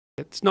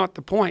It's not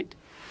the point.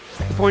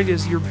 The point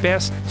is your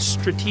best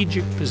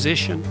strategic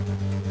position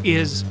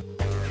is,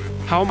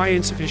 how am I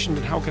insufficient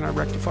and how can I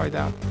rectify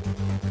that?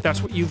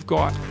 That's what you've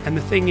got. And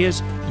the thing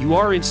is, you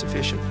are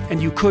insufficient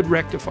and you could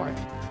rectify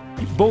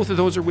it. Both of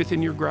those are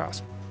within your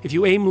grasp if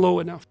you aim low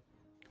enough.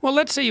 Well,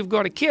 let's say you've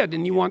got a kid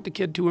and you want the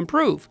kid to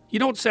improve. You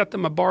don't set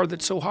them a bar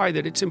that's so high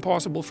that it's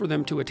impossible for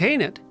them to attain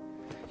it.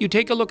 You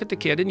take a look at the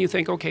kid and you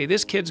think, okay,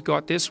 this kid's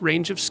got this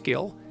range of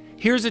skill.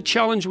 Here's a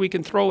challenge we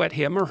can throw at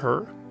him or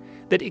her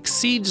that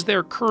exceeds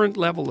their current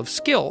level of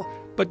skill,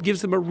 but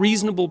gives them a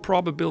reasonable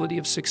probability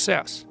of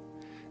success.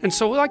 And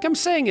so, like, I'm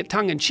saying it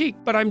tongue-in-cheek,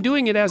 but I'm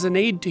doing it as an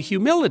aid to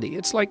humility.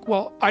 It's like,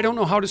 well, I don't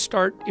know how to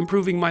start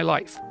improving my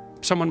life.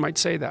 Someone might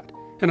say that.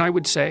 And I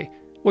would say,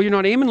 well, you're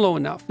not aiming low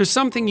enough. There's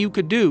something you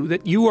could do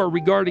that you are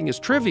regarding as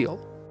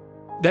trivial,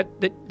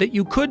 that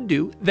you could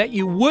do, that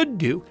you would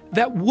do,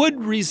 that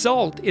would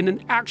result in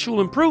an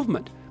actual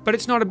improvement. But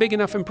it's not a big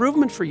enough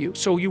improvement for you,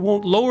 so you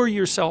won't lower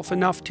yourself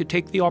enough to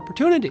take the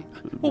opportunity.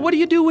 Well, what do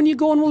you do when you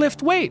go and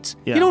lift weights?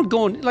 Yeah. You don't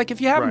go and, like, if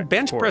you haven't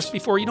bench pressed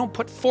before, you don't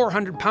put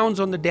 400 pounds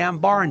on the damn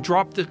bar and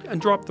drop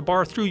the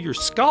bar through your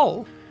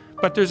skull.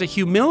 But there's a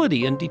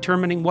humility in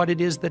determining what it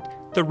is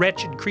that the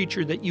wretched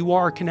creature that you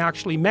are can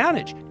actually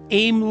manage.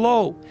 Aim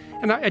low.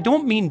 And I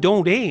don't mean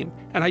don't aim,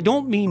 and I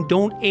don't mean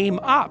don't aim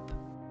up.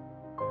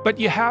 But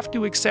you have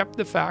to accept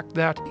the fact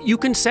that you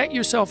can set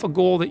yourself a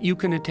goal that you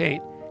can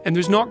attain. And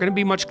there's not going to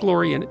be much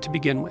glory in it to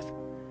begin with.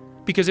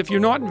 Because if you're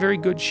not in very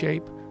good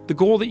shape, the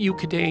goal that you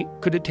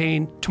could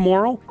attain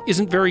tomorrow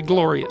isn't very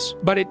glorious.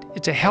 But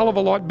it's a hell of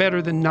a lot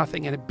better than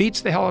nothing, and it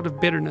beats the hell out of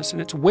bitterness,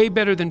 and it's way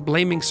better than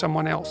blaming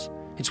someone else.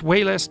 It's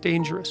way less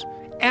dangerous.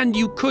 And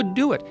you could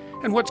do it.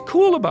 And what's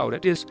cool about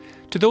it is,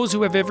 to those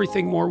who have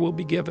everything, more will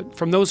be given.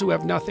 From those who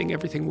have nothing,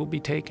 everything will be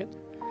taken.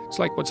 It's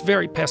like what's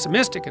very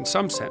pessimistic in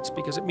some sense,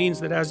 because it means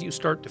that as you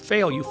start to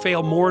fail, you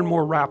fail more and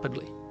more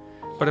rapidly.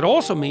 But it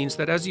also means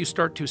that as you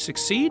start to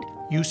succeed,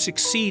 you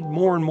succeed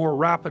more and more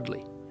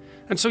rapidly.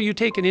 And so you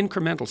take an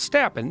incremental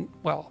step and,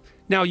 well,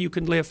 now you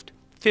can lift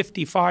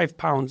 55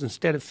 pounds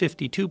instead of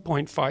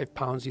 52.5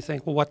 pounds. You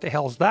think, well, what the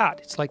hell's that?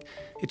 It's like,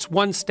 it's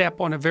one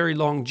step on a very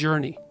long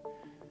journey.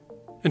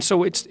 And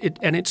so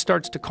it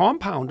starts to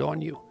compound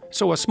on you.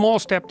 So a small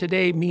step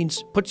today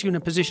puts you in a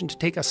position to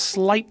take a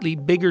slightly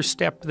bigger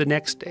step the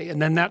next day.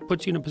 And then that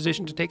puts you in a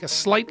position to take a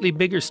slightly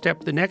bigger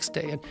step the next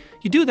day. And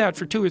you do that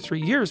for 2 or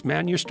 3 years,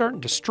 man, you're starting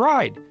to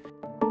stride.